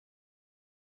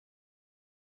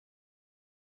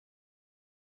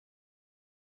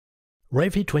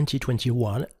Revit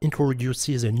 2021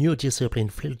 introduces a new discipline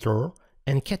filter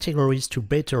and categories to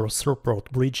better support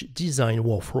bridge design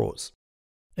workflows.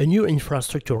 A new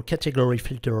infrastructure category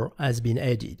filter has been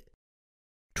added.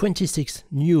 26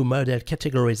 new model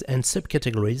categories and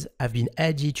subcategories have been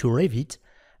added to Revit,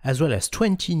 as well as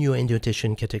 20 new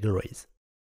annotation categories.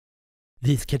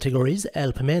 These categories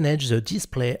help manage the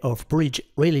display of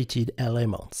bridge-related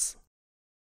elements.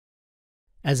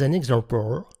 As an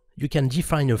example, you can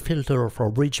define a filter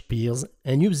for bridge piers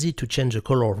and use it to change the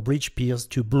color of bridge piers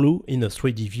to blue in a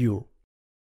 3D view.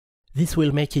 This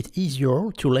will make it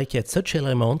easier to locate such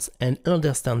elements and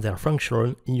understand their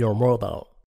function in your model.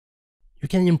 You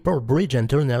can import bridge and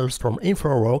tunnels from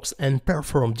InfraWorks and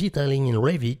perform detailing in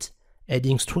Revit,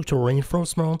 adding structural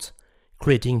reinforcement,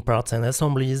 creating parts and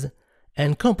assemblies,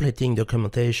 and completing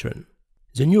documentation.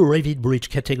 The new Revit bridge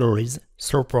categories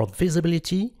support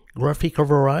visibility, graphic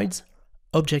overrides,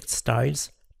 object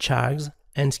styles, tags,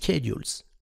 and schedules.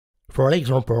 For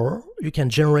example, you can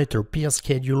generate a pier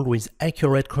schedule with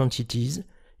accurate quantities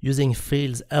using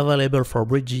fields available for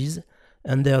bridges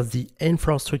under the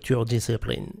infrastructure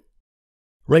discipline.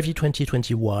 Revit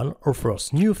 2021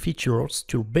 offers new features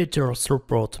to better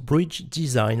support bridge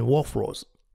design workflows.